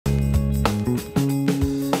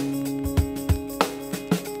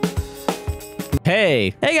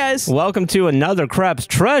Hey. Hey, guys. Welcome to another Krebs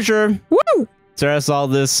Treasure. Woo! Sarah saw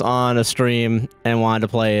this on a stream and wanted to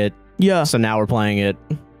play it. Yeah. So now we're playing it.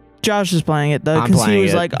 Josh is playing it, though, because he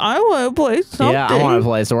was like, I want to play something. Yeah, I want to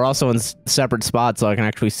play. So we're also in separate spots so I can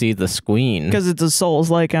actually see the screen. Because it's a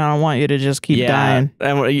Souls-like, and I don't want you to just keep dying.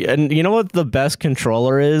 And you know what the best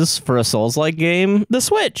controller is for a Souls-like game? The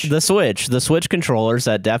Switch. The Switch. The Switch controllers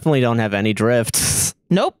that definitely don't have any drift.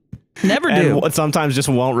 Nope. Never do. And sometimes just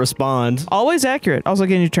won't respond. Always accurate. Also,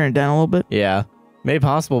 can you turn it down a little bit? Yeah. Made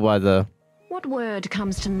possible by the... What word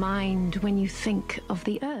comes to mind when you think of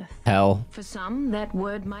the earth? Hell. For some, that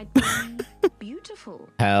word might be beautiful.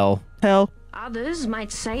 Hell. Hell. Others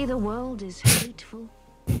might say the world is hateful,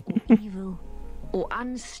 or evil, or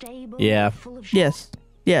unstable, Yeah. or full of shit. Yes.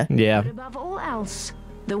 Yeah. Yeah. But above all else,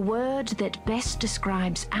 the word that best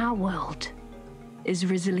describes our world is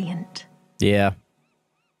resilient. Yeah.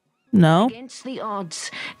 No. Against the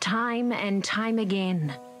odds, time and time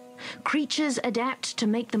again, creatures adapt to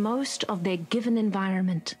make the most of their given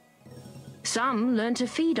environment. Some learn to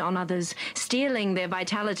feed on others, stealing their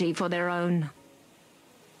vitality for their own.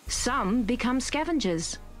 Some become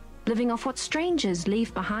scavengers, living off what strangers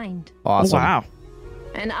leave behind. Awesome. Wow.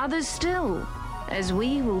 And others still, as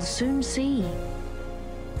we will soon see,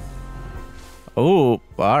 Oh,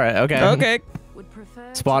 all right. Okay. Okay. would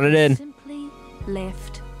prefer Spot to it be in. simply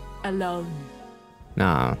left alone.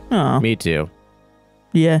 Nah. Oh. Me too.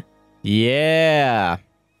 Yeah. Yeah.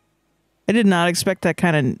 I did not expect that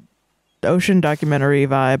kind of ocean documentary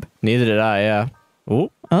vibe. Neither did I, yeah.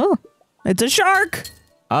 Ooh. Oh. It's a shark.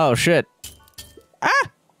 Oh, shit. Ah.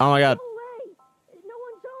 Oh, my God. No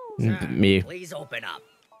one's home. Me. Please open up.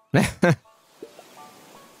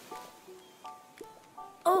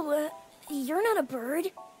 Oh, you're not a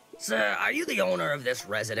bird. Sir, are you the owner of this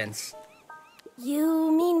residence?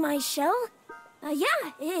 You mean my shell? Yeah,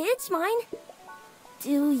 it's mine.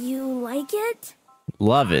 Do you like it?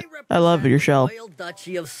 Love it. I love your shell. The Royal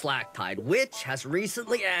Duchy of Slacktide, which has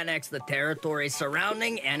recently annexed the territory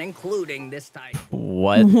surrounding and including this tide.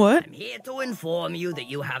 What? What? I'm here to inform you that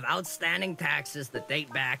you have outstanding taxes that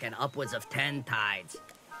date back in upwards of 10 tides.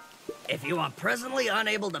 If you are presently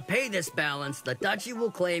unable to pay this balance, the duchy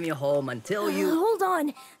will claim you home until you... Hold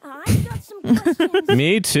on. I've got some questions.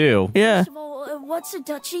 Me too. Yeah. First of all, what's a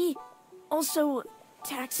duchy? Also,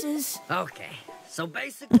 taxes. Okay, so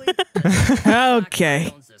basically... Okay.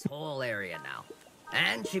 owns this whole area now.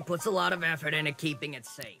 And she puts a lot of effort into keeping it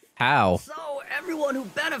safe. How? So everyone who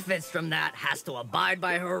benefits from that has to abide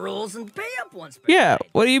by her rules and pay up once per Yeah. night.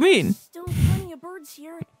 What do you mean? Still plenty of birds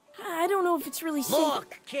here. I don't know if it's really safe.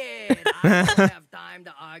 Look, kid, I don't have time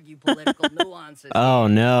to argue political nuances. Oh,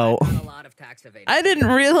 no. I've done a lot of tax evasion. I didn't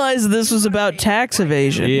realize this was about tax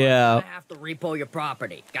evasion. Yeah. I have to repo your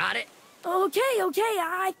property. Got it? Okay.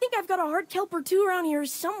 I think I've got a hard kelp or two around here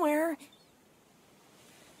somewhere.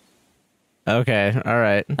 Okay. All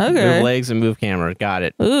right. Okay. Move legs and move camera. Got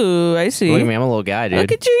it. Ooh, I see. Look at me. I'm a little guy, dude.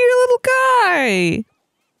 Look at you, you're a little guy.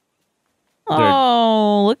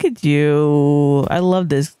 Oh, look at you. I love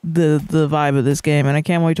this, the vibe of this game, and I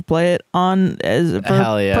can't wait to play it on as a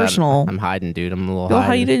Hell yeah. personal. I'm hiding, dude. I'm a little Go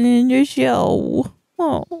hiding. hiding in your show.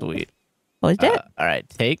 Oh, Sweet. what's that? All right.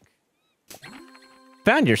 Take.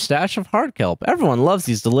 Found your stash of hard kelp. Everyone loves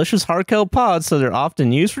these delicious hard kelp pods, so they're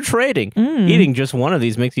often used for trading. Eating just one of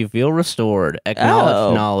these makes you feel restored. Acknowledge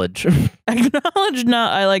Oh. knowledge. Acknowledge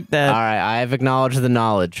not. I like that. All right. I have acknowledged the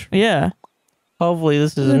knowledge. Yeah. Hopefully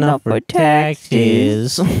this is Enough enough for for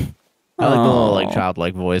taxes. I like the little Aw.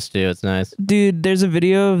 childlike voice too. It's nice. Dude, there's a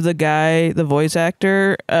video of the guy, the voice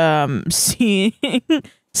actor, seeing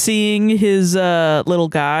his little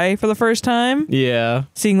guy for the first time. Yeah.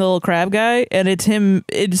 Seeing the little crab guy, and it's him.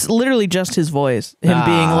 It's literally just his voice. Him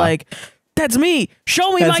being like, "That's me.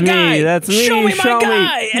 Show me That's my guy. me. That's me. Show me Show my me."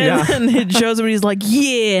 guy." And Yeah. then it shows him, and he's like,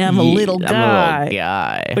 "Yeah, I'm a little guy." I'm a little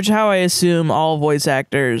guy. Which is how I assume all voice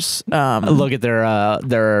actors. Look at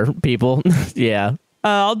their people. Yeah.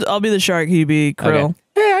 I'll be the shark. He'd be Krill. Okay.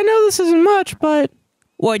 Hey, I know this isn't much, but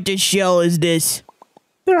What the shell is this?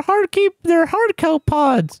 they're hard kelp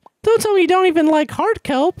pods. Don't tell me you don't even like hard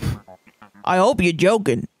kelp. I hope you're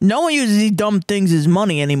joking. No one uses these dumb things as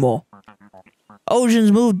money anymore.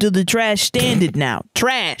 Ocean's moved to the trash standard now.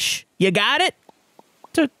 Trash. You got it?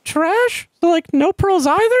 To trash? So like no pearls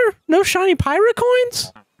either? No shiny pirate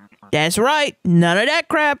coins? That's right. None of that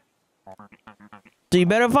crap. So you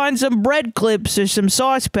better find some bread clips or some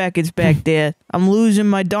sauce packets back there. I'm losing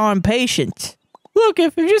my darn patience. Look,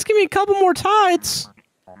 if you just give me a couple more tides.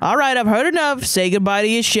 All right, I've heard enough. Say goodbye to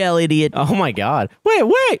your shell, idiot. Oh my god.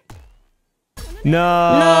 Wait.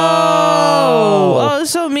 No. No. Oh, that's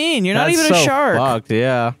so mean. You're not That's even a so shark. Fucked,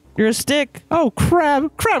 yeah. You're a stick. Oh,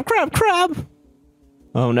 crab. Crab, crab, crab.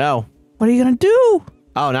 Oh, no. What are you gonna do?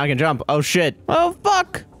 Oh, now I can jump. Oh, shit. Oh,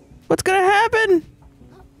 fuck. What's gonna happen?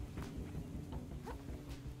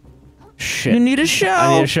 Shit. You need a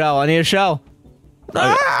shell. I need a shell. I need a shell.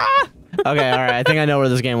 Ah! Okay, all right. I think I know where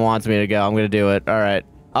this game wants me to go. I'm going to do it. All right.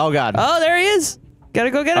 Oh, God. Oh, there he is.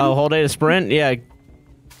 Gotta go get him. Oh, hold A to sprint? Yeah.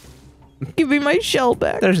 Give me my shell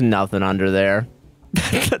back. There's nothing under there.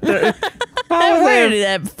 Where did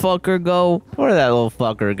that fucker go? Where did that little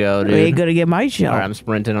fucker go, dude? Where you gonna get my shell? All right, I'm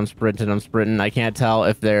sprinting. I'm sprinting. I'm sprinting. I can't tell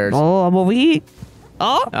if there's... Oh, I'm over here.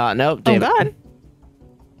 Oh. No. Oh, Damn it. God.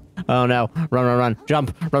 Oh, no. Run, run, run.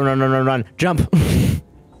 Jump. Run, run, run, run, run. Jump.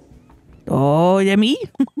 Oh, yeah, me?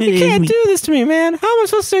 You can't do this to me, man. How am I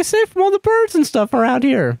supposed to stay safe from all the birds and stuff around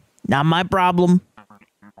here? Not my problem.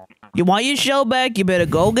 You want your shell back, you better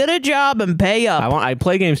go get a job and pay up. I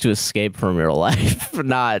play games to escape from real life,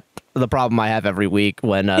 not the problem I have every week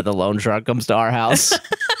when the loan shark comes to our house.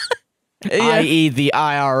 I.e. the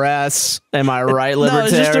IRS. Am I right, No,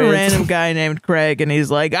 libertarians? it's just a random guy named Craig, and he's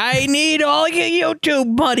like, I need all your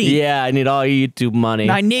YouTube money. Yeah, I need all your YouTube money.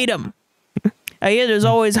 I need them. I hear there's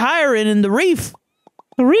always hiring in the reef.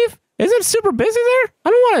 The reef? Isn't it super busy there? I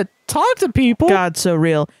don't want to talk to people. God, so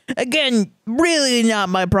real. Again, really not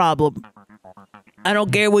my problem. I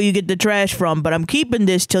don't care where you get the trash from, but I'm keeping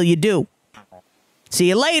this till you do. See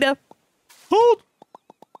you later. Hold.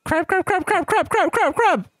 Crab, crab, crab, crab, crab, crab, crab,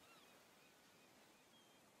 crab.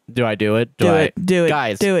 Do I do it? Do it.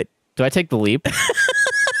 Guys, Do it. do I take the leap?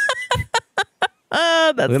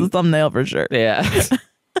 That's the thumbnail for sure. Yeah.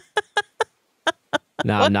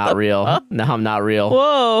 No, I'm not real. No, I'm not real.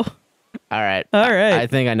 Whoa. All right. All right. I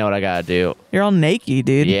think I know what I gotta do. You're all naked,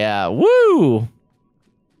 dude. Yeah. Woo!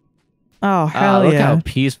 Oh, hell look yeah. how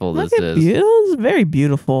peaceful this is. It's very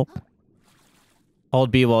beautiful. Hold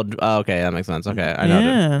B while... Oh, okay, that makes sense. Okay, I know.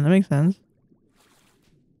 Yeah, that makes sense.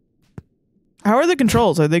 How are the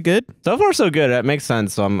controls? Are they good? So far, so good. It makes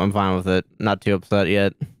sense, so I'm fine with it. Not too upset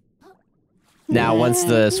yet. Now, once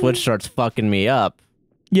the Switch starts fucking me up,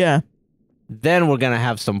 Yeah. then we're gonna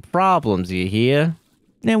have some problems, you hear?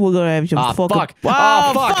 Then we're gonna have some fucking... Fuck.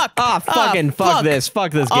 Oh, fuck. fuck. Fuck this.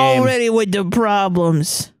 Fuck this game. Already with the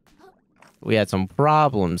problems. We had some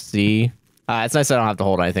problems, see? It's nice I don't have to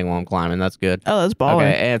hold anything while I'm climbing. That's good. Oh, that's baller.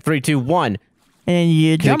 Okay, and 3, 2, 1. And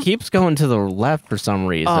you It jump. keeps going to the left for some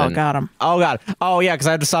reason. Oh, got him. Oh, God. Oh, yeah, because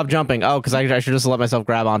I have to stop jumping. Oh, because I should just let myself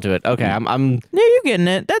grab onto it. Okay, I'm... Yeah, you're getting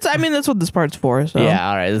it. That's what this part's for, so... Yeah,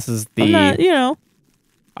 all right. This is the... I'm not, you know...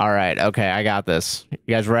 All right, okay, I got this. You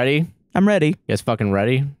guys ready? I'm ready. You guys fucking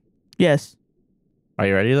ready? Yes. Are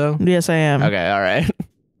you ready, though? Yes, I am. Okay, all right.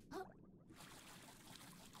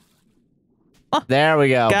 There we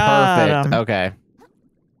go. Got Perfect. him. Okay.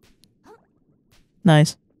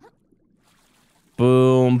 Nice.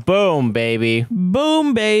 Boom, boom, baby.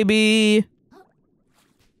 Boom, baby.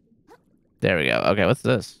 There we go. Okay, what's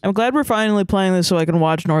this? I'm glad we're finally playing this so I can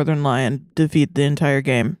watch Northern Lion defeat the entire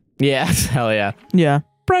game. Yeah, hell yeah. Yeah.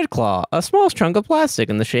 Bread claw, a small chunk of plastic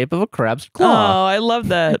in the shape of a crab's Oh, claw. I love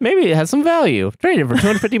that. Maybe it has some value. Traded for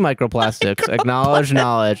 250 microplastics. Acknowledge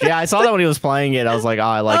knowledge. Yeah, I saw that when he was playing it. I was like, oh,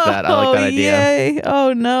 I like that. I like that idea. Yay.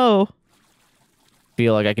 Oh, no.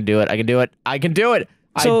 Feel like I can do it. I can do it. I can do it.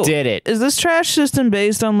 So, I did it. Is this trash system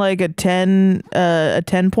based on like a 10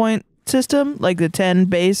 point system? Like the 10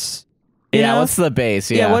 base? You know? What's the base?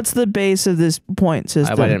 Yeah, what's the base of this point I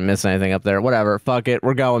system? hope I didn't miss anything up there. Whatever. Fuck it.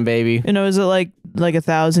 We're going, baby. You know, is it like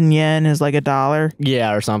 1,000 yen is like $1?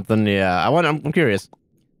 Yeah, or something. Yeah. I'm curious.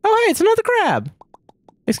 Oh, hey, it's another crab.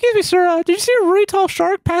 Excuse me, sir. Did you see a really tall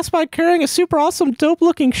shark pass by carrying a super awesome,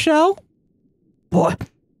 dope-looking shell? What?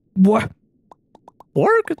 Work?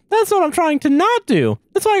 That's what I'm trying to not do.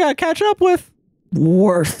 That's what I gotta catch up with.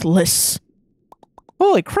 Worthless.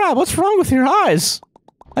 Holy crap, what's wrong with your eyes?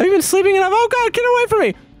 Have you been sleeping enough? Oh god, get away from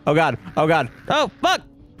me! Oh god, oh god, Oh, fuck.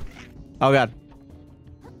 oh god.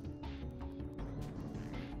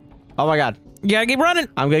 Oh my god. You gotta keep running.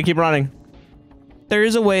 I'm gonna keep running. There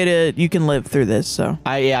is a way you can live through this, so.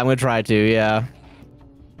 Yeah, I'm gonna try to, yeah.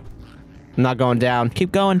 I'm not going down.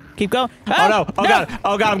 Keep going. Keep going. Oh no, oh god,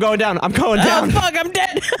 oh god, I'm going down. I'm going Oh, down. fuck, I'm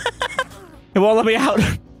dead. It won't let me out.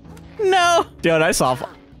 No. Dude,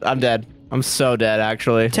 I'm dead. I'm so dead,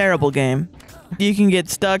 actually. Terrible game. You can get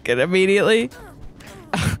stuck immediately.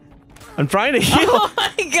 I'm trying to heal. Oh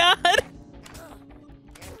my god.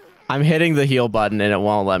 I'm hitting the heal button and it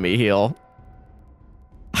won't let me heal.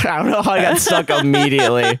 I don't know how I got stuck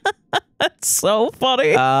immediately. That's so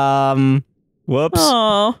funny. Whoops.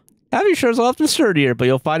 Oh. Heavy shirts are often sturdier, but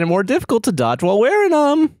you'll find it more difficult to dodge while wearing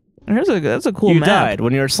them. That's a cool You map. died.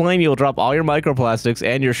 When you're slain, you'll drop all your microplastics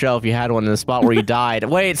and your shell if you had one in the spot where you died.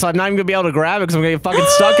 Wait, so I'm not even gonna be able to grab it because I'm gonna get fucking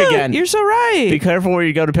stuck again. You're so right. Be careful where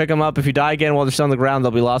you go to pick them up. If you die again while they're still on the ground,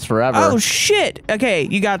 they'll be lost forever. Oh shit. Okay,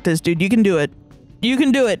 you got this, dude. You can do it. You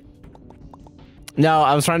can do it. No,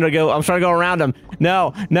 I'm trying to go around him.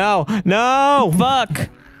 No. Fuck.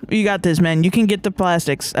 You got this, man. You can get the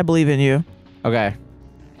plastics. I believe in you. Okay.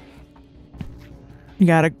 You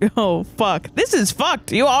gotta go. Fuck. This is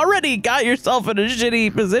fucked. You already got yourself in a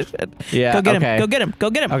shitty position. Yeah, Go get okay. him. Go get him. Go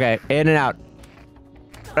get him. Okay, in and out.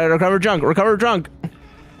 All right, recover junk. Recover junk.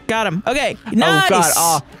 Got him. Okay. Nice.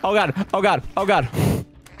 Oh god. Oh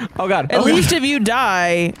god. At least if you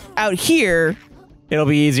die out here. It'll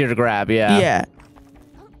be easier to grab, yeah. Yeah.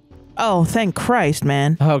 Oh, thank Christ,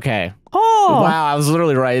 man. Okay. Oh. Wow, I was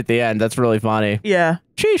literally right at the end. That's really funny. Yeah.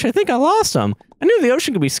 Sheesh, I think I lost him. I knew the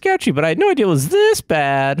ocean could be sketchy, but I had no idea it was this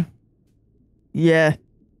bad. Yeah.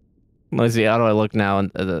 Let's see, how do I look now?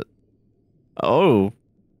 Oh.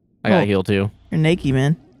 I got healed too. You're naked,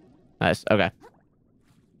 man. Nice, okay.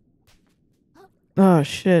 Oh,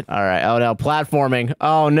 shit. All right, oh no, platforming.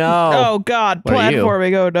 Oh no. Oh, God. What are you?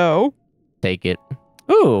 Platforming. Oh, no. Take it.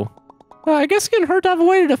 Ooh. I guess it can hurt to have a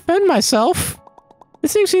way to defend myself.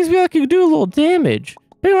 This thing seems to be like it could do a little damage.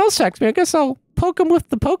 If anyone else attacks me, I guess I'll poke him with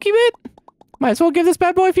the pokey bit? Might as well give this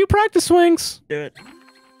bad boy a few practice swings. Do it.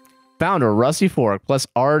 Found a rusty fork, plus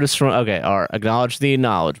R to destroy. Okay, R. Acknowledge the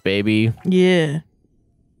knowledge, baby. Yeah.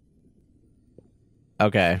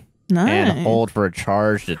 Okay. Nice. And hold for a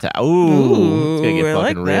charged attack. Ooh. It's gonna get I fucking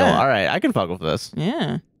like real. that. Alright, I can fuck with this.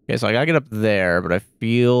 Yeah. Okay, so I gotta get up there, but I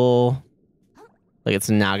feel like it's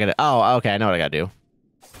not gonna. Oh, okay, I know what I gotta do.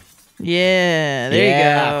 Yeah, there you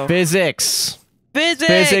go. Physics. Physics!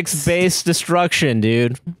 Physics-based destruction,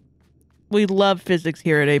 dude. We love physics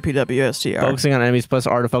here at APWSTR. Focusing on enemies plus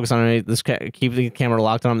R to focus on enemies. Keep the camera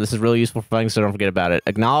locked on them. This is really useful for fighting, so don't forget about it.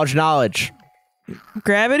 Acknowledge knowledge.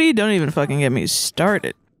 Gravity? Don't even fucking get me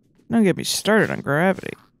started. Don't get me started on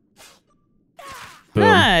gravity. Boom.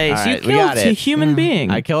 Nice. All right, You we got killed a it. human being.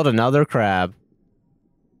 I killed another crab.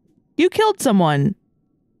 You killed someone.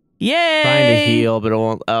 Yay! Trying to heal, but it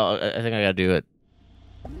won't. Oh, I think I gotta do it.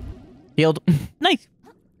 Healed. Nice.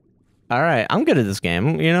 All right, I'm good at this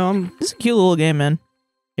game. You know, This is a cute little game, man.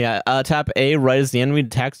 yeah. Tap A right as the enemy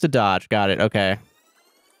attacks to dodge. Got it. Okay.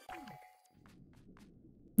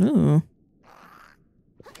 Ooh.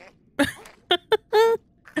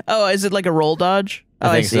 Oh, is it like a roll dodge? Oh,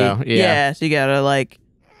 I think see. so, yeah. Yeah, so you gotta like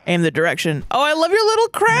aim the direction. Oh, I love your little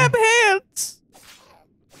crab hands.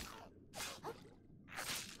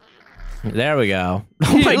 There we go.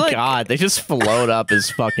 Oh my Like- god, they just float up is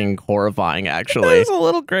fucking horrifying. Actually, That's a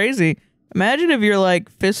little crazy. Imagine if you're like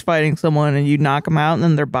fist fighting someone and you knock them out and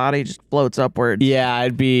then their body just floats upwards. yeah,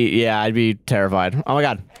 I'd be terrified. Oh my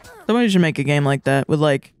god. Somebody should make a game like that with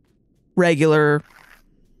like regular,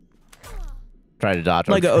 Try to dodge.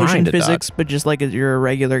 like I'm a ocean trying to physics, but just like you're a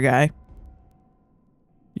regular guy. dodge.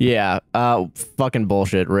 Yeah. Fucking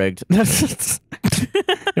bullshit. Rigged.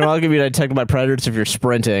 You're all gonna be detected by predators if you're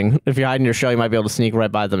sprinting. If you're hiding your shell, you might be able to sneak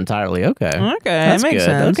right by them entirely. Okay. Okay, That's that makes good.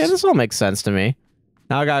 sense. Okay, this all makes sense to me.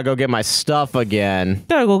 Now I gotta go get my stuff again.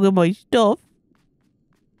 Gotta go get my stuff.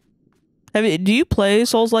 Do you play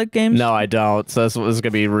Souls-like games? No, I don't. So this is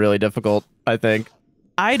gonna be really difficult, I think.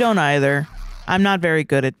 I don't either. I'm not very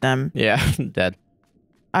good at them. Yeah, dead.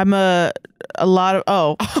 I'm a lot of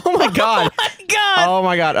oh Oh my god. my god. Oh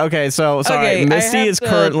my god. Okay, so sorry. Okay, I Misty have is to-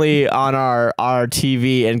 currently on our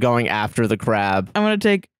TV and going after the crab. I'm gonna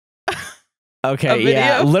take Okay, video?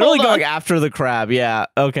 yeah. Literally Hold on. going after the crab. Yeah.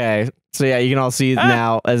 Okay. So yeah, you can all see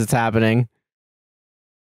now as it's happening.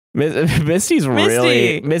 Misty's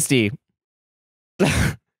really Misty.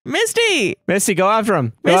 Misty. Misty, go after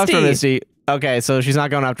him. Go after Misty. Misty. Okay, so she's not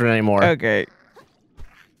going after it anymore. Okay.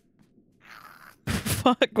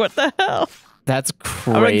 Fuck! What the hell? That's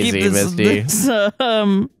I'm gonna keep crazy, Misty. this, All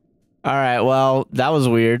right, well, that was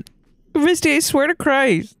weird. Misty, I swear to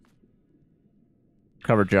Christ.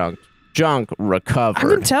 Cover junk. Junk I've been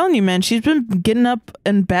recovered. telling you, man. She's been getting up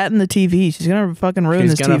and batting the TV. She's gonna fucking ruin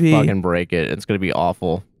She's this gonna TV. fucking break it. It's gonna be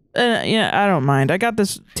awful. Yeah, I don't mind. I got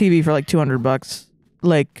this TV for like $200,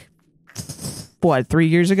 like what, 3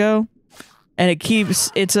 years ago, and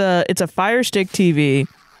it's a Fire Stick TV,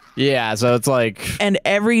 Yeah, so it's like, and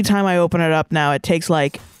every time I open it up now, it takes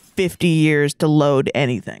like 50 years to load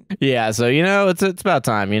anything. yeah, so you know, it's about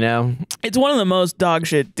time, you know. It's one of the most dog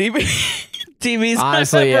shit TVs.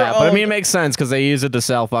 Honestly, I've yeah, ever but I owned. mean, it makes sense because they use it to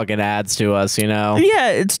sell fucking ads to us, you know. Yeah,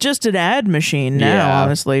 it's just an ad machine now. Yeah.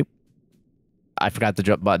 Honestly, I forgot the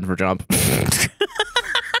jump button for jump.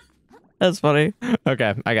 That's funny.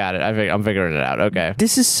 Okay, I got it. I'm figuring it out. Okay.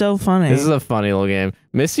 This is so funny. This is a funny little game.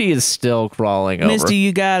 Misty is still crawling over. Misty,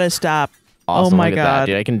 you gotta stop. Awesome, oh my look at god. that,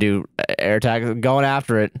 dude. I can do air tag. Going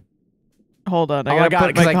after it. Hold on. I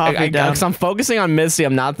gotta put my coffee down. Because I'm focusing on Misty.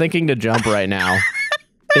 I'm not thinking to jump right now.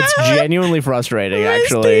 It's genuinely frustrating,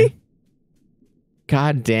 actually.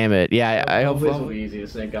 God damn it. Yeah, I hope this will be easy to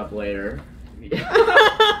sync up later.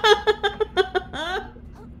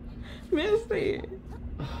 Misty.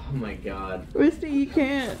 Oh my god. Misty, you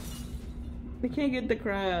can't. We can't get the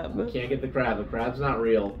crab. Can't get the crab. The crab's not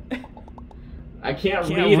real. I can't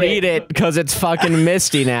read it because it's fucking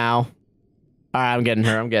Misty now. All right, I'm getting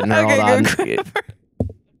her. Okay, hold on.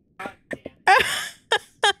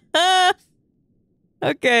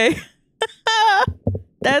 Okay.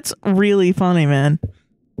 That's really funny, man.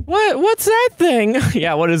 What's that thing?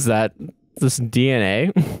 Yeah, what is that? This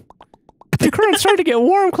DNA? The current's starting to get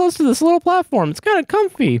warm close to this little platform. It's kind of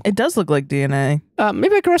comfy. It does look like DNA.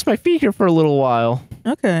 Maybe I can rest my feet here for a little while.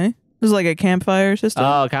 Okay. This is like a campfire system?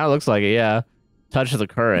 Oh, it kind of looks like it, yeah. Touch the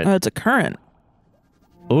current. Oh, it's a current.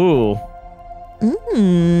 Ooh.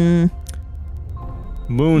 Mmm.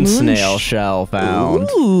 Moon snail shell found.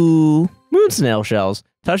 Ooh. Moon snail shells.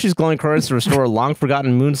 Touch these glowing currents to restore a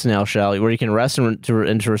long-forgotten moon snail shell, where you can rest and to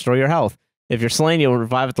restore your health. If you're slain, you'll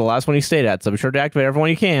revive at the last one you stayed at, so be sure to activate everyone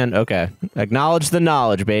you can. Okay. Acknowledge the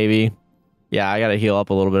knowledge, baby. Yeah, I gotta heal up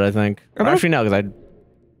a little bit, I think. Actually, no, because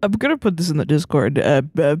I'm gonna put this in the Discord,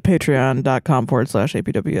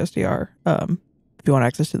 patreon.com/APWSTR, if you want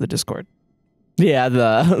access to the Discord. Yeah,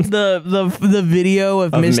 the video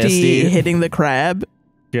of Misty hitting the crab.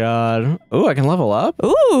 God. Ooh, I can level up?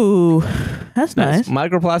 Ooh, that's nice.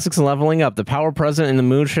 Microplastics and leveling up. The power present in the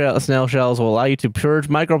moon snail shells will allow you to purge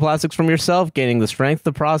microplastics from yourself, gaining the strength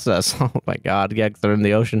to process. Oh my god, yeah, 'cause they're in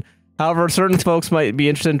the ocean. However, certain folks might be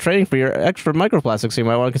interested in trading for your extra microplastics, so you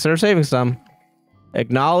might want to consider saving some.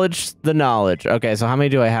 Acknowledge the knowledge. Okay, so how many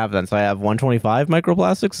do I have then? So I have 125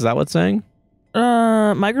 microplastics? Is that what it's saying?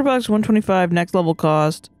 Microplastics 125, next level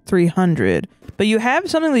cost 300. But you have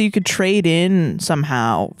something that you could trade in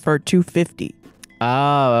somehow for 250.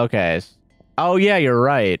 Oh, okay. Oh, yeah, you're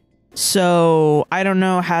right. So, I don't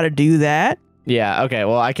know how to do that. Yeah, okay.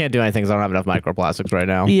 Well, I can't do anything because I don't have enough microplastics right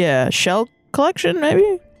now. Yeah, shell collection,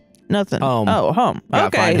 maybe? Nothing. Home. Oh, home.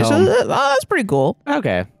 Okay, home. so that's pretty cool.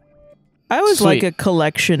 Okay. I always like a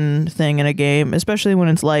collection thing in a game, especially when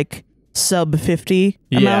it's like sub 50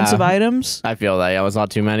 amounts of items. I feel that. Yeah, it's not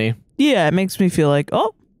too many. Yeah, it makes me feel like,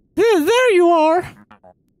 oh, there you are.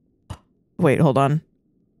 Wait, hold on.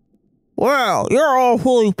 Well, you're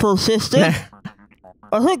awfully persistent.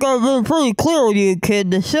 I think I've been pretty clear with you,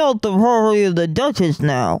 kid. The shell's the property of the Duchess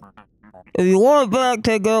now. If you want it back,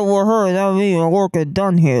 take it with her. That means your work is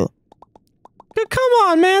done here. Come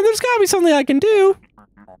on, man. There's gotta be something I can do.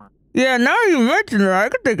 Yeah, now you mention it, I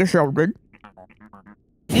can think of something.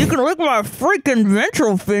 You can lick my freaking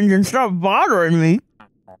ventral fins and stop bothering me.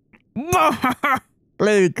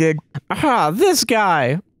 Later, kid. Ah, this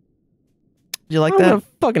guy. You like that?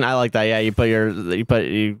 Fucking, I like that. Yeah, you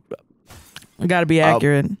gotta be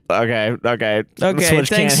accurate. Okay. Switch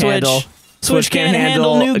can't Switch. handle. Switch can't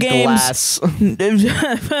handle new games.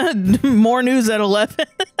 More news at 11.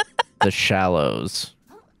 The Shallows.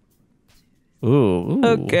 Ooh.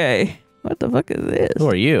 Okay. What the fuck is this? Who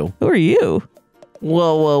are you? Who are you?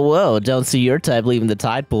 Whoa. Don't see your type leaving the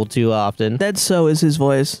tide pool too often. That so is his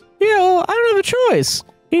voice. I don't have a choice.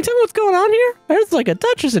 Can you tell me what's going on here? There's like a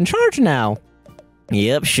Duchess in charge now.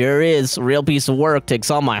 Yep, sure is. A real piece of work.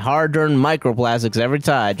 Takes all my hard-earned microplastics every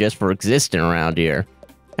tide just for existing around here.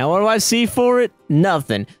 And what do I see for it?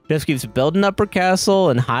 Nothing. Just keeps building up her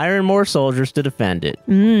castle and hiring more soldiers to defend it.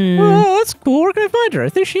 Well, that's cool. Where can I find her? I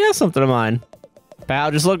think she has something of mine.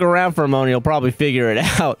 Pal, just look around for a moment. You'll probably figure it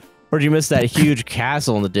out. Where'd you miss that huge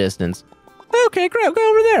castle in the distance? Okay, great.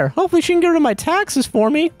 Go over there. Hopefully she can get rid of my taxes for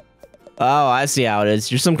me. Oh, I see how it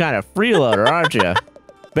is. You're some kind of freeloader, aren't you?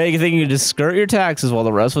 Bet you think you can just skirt your taxes while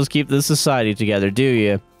the rest of us keep this society together, do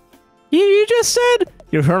you? You just said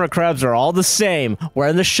your hermit crabs are all the same. We're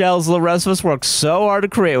in the shells the rest of us work so hard to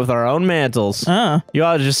create with our own mantles. You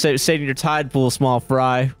ought to just stay in your tide pool, small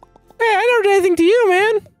fry. Hey, I never did anything to you,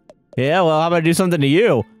 man. Yeah, well, how about I do something to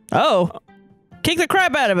you? Oh. Kick the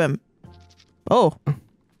crap out of him. Oh.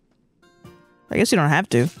 I guess you don't have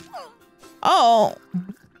to. Oh.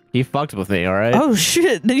 He fucked with me, alright? Oh,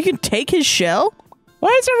 shit. Then you can take his shell? Why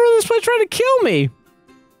is everyone in this place trying to kill me?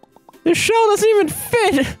 This shell doesn't even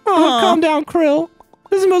fit. Oh, calm down, Krill.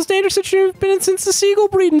 This is the most dangerous situation you've been in since the seagull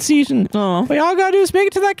breeding season. What y'all gotta do is make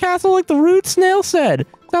it to that castle like the rude snail said.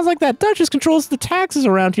 Sounds like that Duchess controls the taxes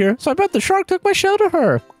around here, so I bet the shark took my shell to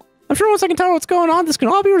her. I'm sure once I can tell what's going on, this can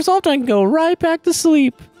all be resolved and I can go right back to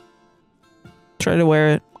sleep. Try to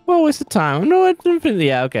wear it. Well, waste of time. No,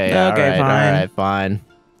 yeah, okay. Yeah, Okay, fine. All right, fine.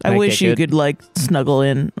 I wish you could, like, snuggle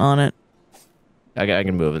in on it. I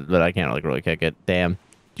can move it, but I can't, like, really kick it. Damn. Do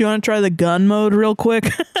you want to try the gun mode real quick?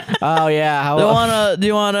 Oh, yeah. Do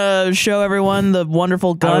you want to show everyone the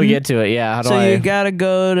wonderful gun? How do we get to it? Yeah, how do I... So you gotta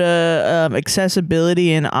go to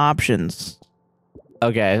accessibility and options.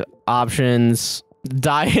 Okay, options.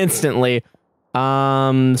 Die instantly.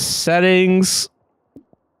 Settings.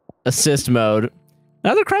 Assist mode.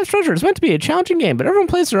 Another Crab's Treasure is meant to be a challenging game, but everyone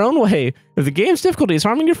plays their own way. If the game's difficulty is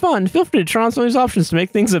harming your fun, feel free to turn on some of these options to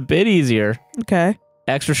make things a bit easier. Okay.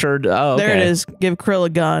 Extra sure. Oh, okay. There it is. Give Krill a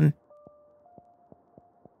gun.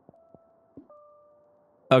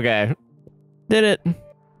 Okay. Did it.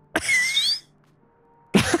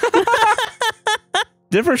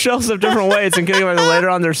 Different shells have different weights and can later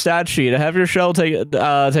on their stat sheet. A heavier shell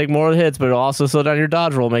take more hits, but it'll also slow down your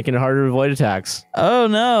dodge roll, making it harder to avoid attacks. Oh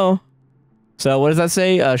no. So what does that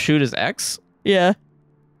say? Shoot is X? Yeah.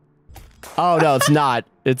 Oh no, it's not.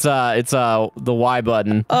 It's the Y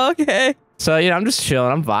button. Okay. So I'm just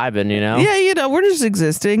chilling. I'm vibing. Yeah, we're just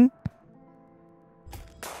existing.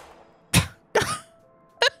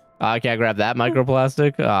 I can't grab that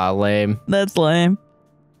microplastic. Ah, lame. That's lame.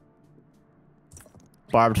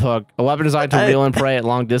 Barbed hook. A weapon designed to reel in prey at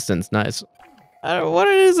long distance. Nice. What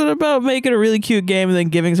is it about making a really cute game and then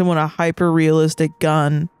giving someone a hyper-realistic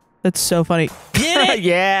gun? That's so funny. Get it?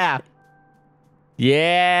 Yeah.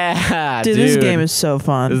 Yeah. Dude, this game is so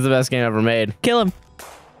fun. This is the best game ever made. Kill him.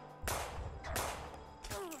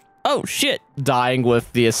 Oh, shit. Dying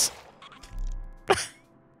with this.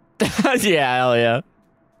 Yeah, hell yeah.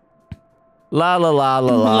 La la la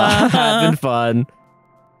la la. Having fun.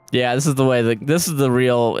 Yeah, this is the way. This is the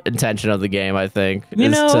real intention of the game, I think.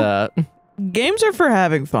 Games are for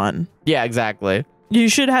having fun. Yeah, exactly. You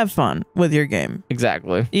should have fun with your game.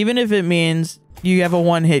 Exactly. Even if it means you have a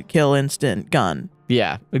one-hit kill instant gun.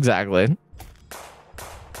 Yeah, exactly.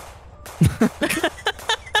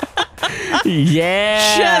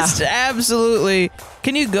 Yeah. Just absolutely.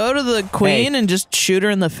 Can you go to the queen and just shoot her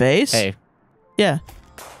in the face? Hey. Yeah.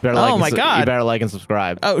 Oh my god. You better like and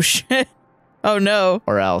subscribe. Oh shit. Oh no.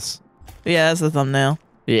 Or else. Yeah, that's the thumbnail.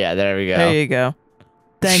 Yeah, there we go. There you go.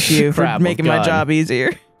 Thank you for making my job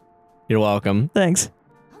easier. You're welcome. Thanks.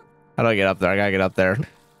 How do I get up there? I gotta get up there.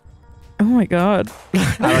 Oh my god.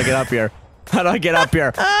 How do I get up here? How do I get up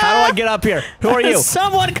here? How do I get up here? Who are you?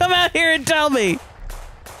 Someone come out here and tell me.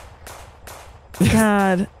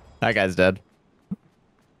 God. That guy's dead.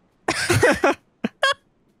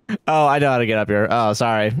 Oh, I know how to get up here. Oh,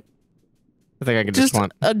 sorry. I think I can just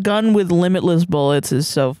a gun with limitless bullets is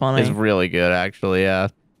so funny. It's really good, actually, yeah.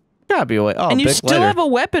 Gotta be a way. Oh, and you still have a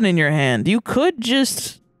weapon in your hand. You could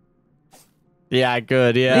just... Yeah, I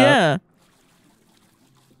could, yeah.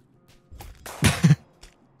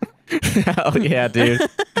 Yeah. Hell yeah, dude.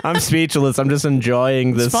 I'm speechless. I'm just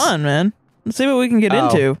enjoying this. It's fun, man. Let's see what we can get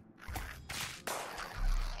into.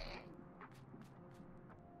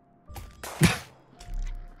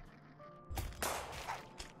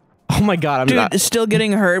 Oh my god, Dude, still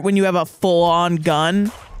getting hurt when you have a full-on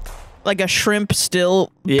gun? Like a shrimp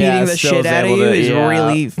still beating the shit out of you is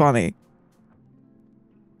really funny.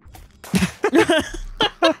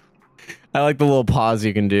 I like the little pause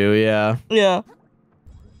you can do, yeah. Yeah.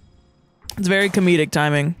 It's very comedic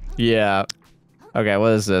timing. Yeah. Okay,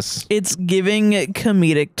 what is this? It's giving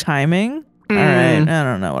comedic timing. All right, I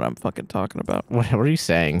don't know what I'm fucking talking about. What are you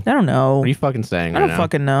saying? I don't know. What are you fucking saying right now? I don't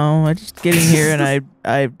fucking know. I just get in here and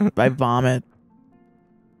I vomit.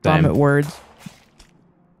 Same. Vomit words.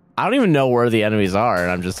 I don't even know where the enemies are,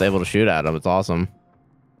 and I'm just able to shoot at them. It's awesome.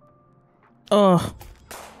 Ugh.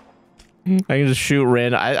 I can just shoot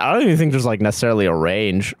random. I don't even think there's like necessarily a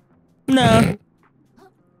range. No.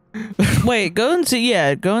 Wait, go and see.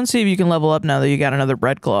 Yeah, go and see if you can level up now that you got another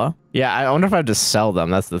bread claw. Yeah, I wonder if I have to sell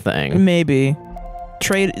them. That's the thing. Maybe.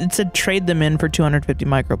 Trade. It said trade them in for 250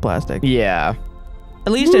 microplastic. Yeah.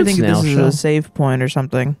 At least I think this is a save point or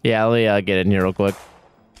something. Yeah, let me get in here real quick.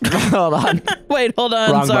 Hold on. Wait, hold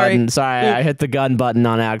on. Wrong sorry. button. Sorry, I hit the gun button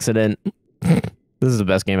on accident. This is the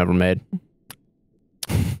best game ever made.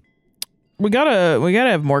 We gotta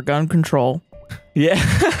have more gun control. Yeah.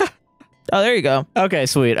 Oh, there you go. Okay,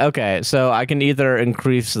 sweet. Okay, so I can either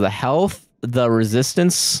increase the health, the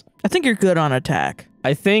resistance. I think you're good on attack.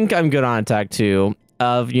 I think I'm good on attack too.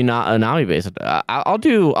 Of Unami based. I'll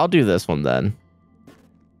do this one then.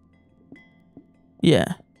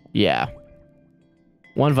 Yeah. Yeah.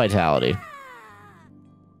 1 vitality.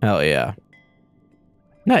 Hell yeah.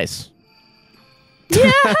 Nice.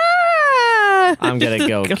 Yeah. I'm gonna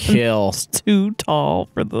go kill. It's too tall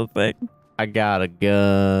for the thing. I got a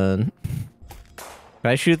gun.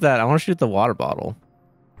 Can I shoot that? I want to shoot the water bottle.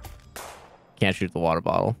 Can't shoot the water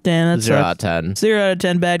bottle. Damn, that's 0 out of 10. 0 out of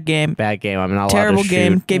 10. Bad game. Bad game. I'm not allowed Terrible to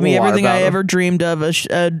game. shoot Gave me water everything I bottle. ever dreamed of.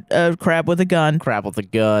 A crab with a gun. Crap with the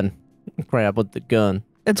gun. Crap with the gun.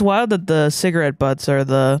 It's wild that the cigarette butts are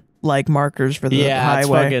the like markers for the Yeah, it's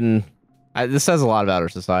highway. fucking. This says a lot about our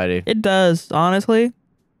society. It does, honestly.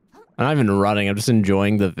 I'm not even running. I'm just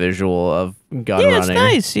enjoying the visual of gun Yeah, running. it's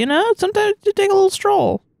nice. You know, sometimes you take a little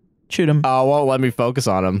stroll. Shoot him. Oh, won't let me focus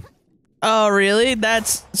on him. Oh, really?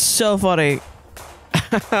 That's so funny.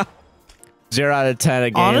 0 out of 10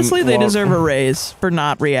 a game. Honestly, they Well, deserve a raise for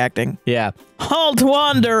not reacting. Yeah. Halt,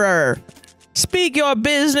 wanderer! Speak your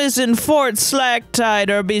business in Fort Slacktide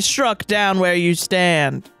or be struck down where you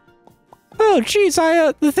stand. Oh, jeez.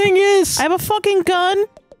 The thing is. I have a fucking gun.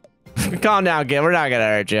 Calm down, kid. We're not gonna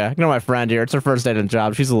hurt you. You know my friend here. It's her first day on the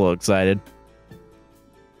job. She's a little excited.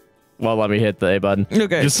 Well, let me hit the A button.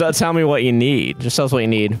 Okay. Just tell me what you need. Just tell us what you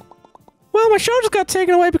need. Well, my show just got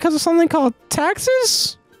taken away because of something called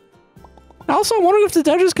taxes. Also, I'm wondering if the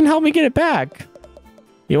Duchess can help me get it back.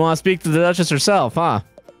 You want to speak to the Duchess herself, huh?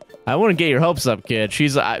 I wouldn't get your hopes up, kid.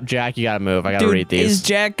 She's Jack. You gotta move. I gotta Dude, read these. is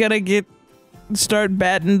Jack gonna start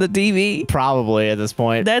batting the TV? Probably at this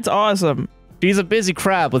point. That's awesome. She's a busy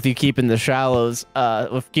crab with you keeping the shallows,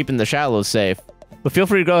 safe. But feel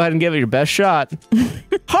free to go ahead and give it your best shot.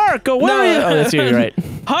 Hark, a weary... Oh, that's you, you're right.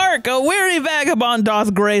 Hark, a weary vagabond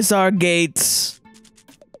doth grace our gates.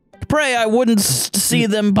 Pray I wouldn't see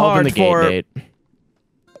them part Open the gate, for... mate.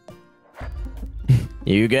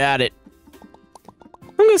 You got it.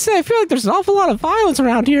 I'm gonna say, I feel like there's an awful lot of violence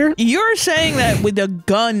around here. You're saying that with a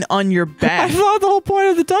gun on your I back. thought the whole point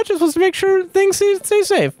of the Duchess was to make sure things stay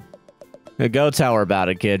safe. Now go tell her about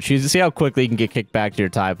it, kid. See how quickly you can get kicked back to your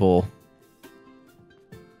tie pool.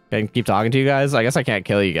 Can I keep talking to you guys? I guess I can't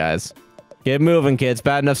kill you guys. Get moving, kids.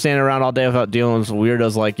 Bad enough standing around all day without dealing with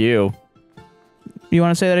weirdos like you. You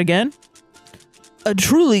want to say that again? A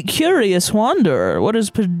truly curious wanderer. What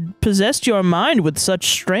has possessed your mind with such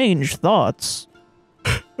strange thoughts?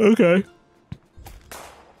 Okay.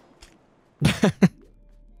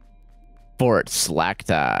 Fort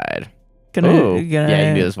Slacktide. Ooh. Yeah, you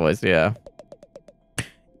can do this voice, yeah.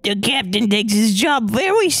 The captain takes his job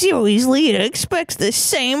very seriously and expects the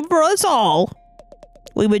same for us all.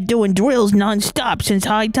 We've been doing drills non-stop since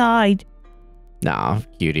high tide. Nah,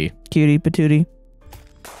 cutie. Cutie patootie.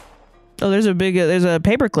 Oh, there's a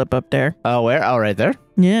paperclip up there. Oh, where? Oh, right there?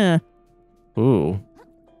 Yeah. Ooh.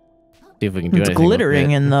 See if we can do It's anything with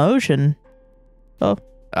glittering it. in the ocean. Oh,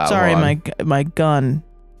 sorry, hold on. my gun.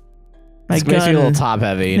 My This gun. makes you a little top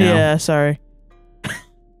heavy, you know? Yeah, sorry.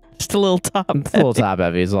 Just a little top. It's a little top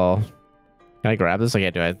heavy is all. Can I grab this? I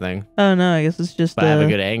can't do anything. Oh no, I guess it's just. But I have a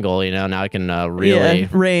good angle, you know? Now I can really... Yeah,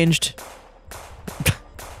 ranged.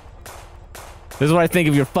 This is what I think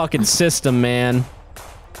of your fucking system, man.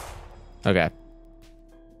 Okay.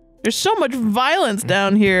 There's so much violence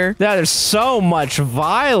down here. Yeah, there's so much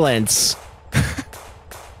violence.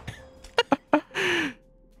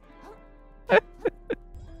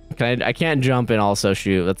 I can't jump and also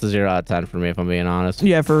shoot. That's a 0 out of 10 for me, if I'm being honest.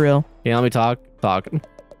 Yeah, for real. Yeah, let me talk. Do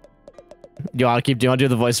you want to do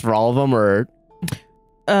the voice for all of them, or?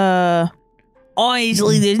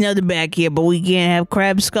 Obviously there's nothing back here, but we can't have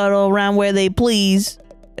crabs scuttle around where they please.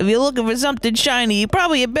 If you're looking for something shiny, you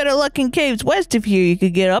probably have better luck in caves west of here. You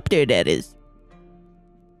could get up there, that is.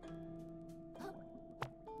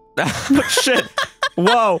 Shit.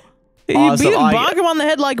 Whoa. You Awesome. beat him, bonk him on the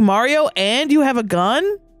head like Mario, and you have a gun?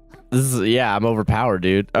 Yeah, I'm overpowered,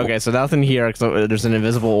 dude. Okay, so nothing here, except there's an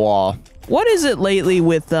invisible wall. What is it lately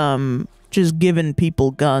with, just giving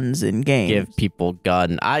people guns in games? Give people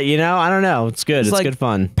gun. I don't know. It's good. It's like good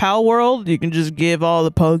fun. Pal World, you can just give all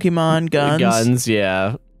the Pokemon guns. Guns,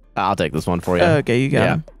 yeah. I'll take this one for you. Okay, you got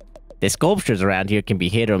him. The sculptures around here can be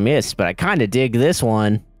hit or miss, but I kind of dig this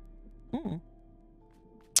one.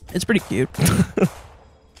 It's pretty cute.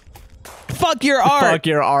 Fuck your art. Fuck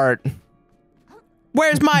your art.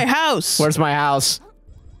 Where's my house? Where's my house?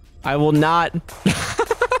 I will not.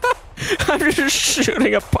 I'm just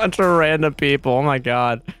shooting a bunch of random people. Oh my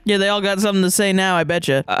god. Yeah, they all got something to say now, I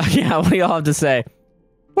betcha. Yeah, what do y'all have to say?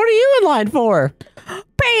 What are you in line for?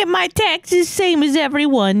 Paying my taxes same as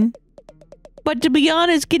everyone. But to be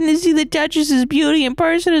honest, getting to see the Duchess's beauty in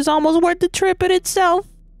person is almost worth the trip in itself.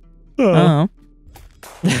 Oh.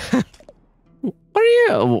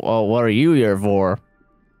 What are you here for?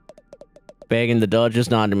 Begging the Duchess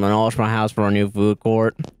not to demolish my house for a new food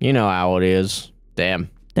court. You know how it is. Damn.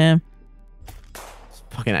 Damn.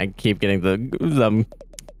 Fucking, I keep getting the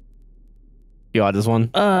You want this one?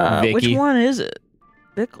 Which Vicky? one is it?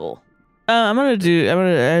 Bickle. I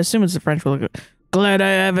assume it's the French one. Glad I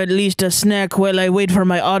have at least a snack while I wait for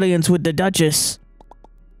my audience with the Duchess.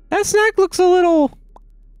 That snack looks a little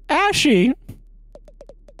ashy.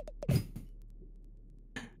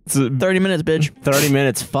 It's 30 minutes, bitch. 30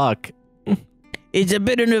 minutes, fuck. It's a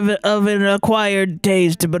bit of an acquired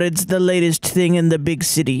taste, but it's the latest thing in the big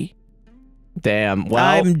city. Damn. Well,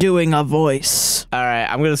 I'm doing a voice. all right,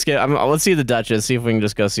 I'm gonna skip. Let's see the Duchess, see if we can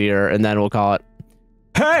just go see her, and then we'll call it.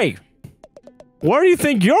 Hey! Where do you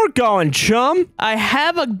think you're going, chum? I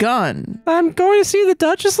have a gun. I'm going to see the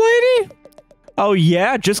Duchess lady? Oh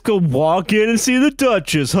yeah? Just go walk in and see the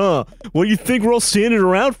Duchess, huh? What do you think we're all standing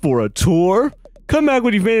around for, a tour? Come back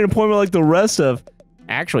when you've made an appointment like the rest of...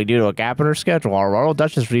 Actually, due to a gap in her schedule, our Royal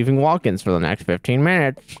Duchess is receiving walk-ins for the next 15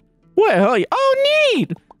 minutes. Well, oh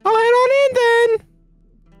neat! I'll head on in then!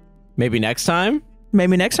 Maybe next time?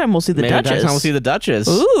 Maybe next time we'll see the Duchess. Next time we'll see the Duchess.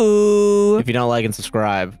 Ooh. If you don't like and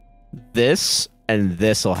subscribe, this and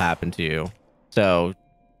this will happen to you. So,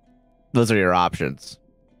 those are your options.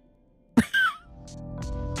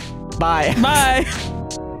 Bye. Bye.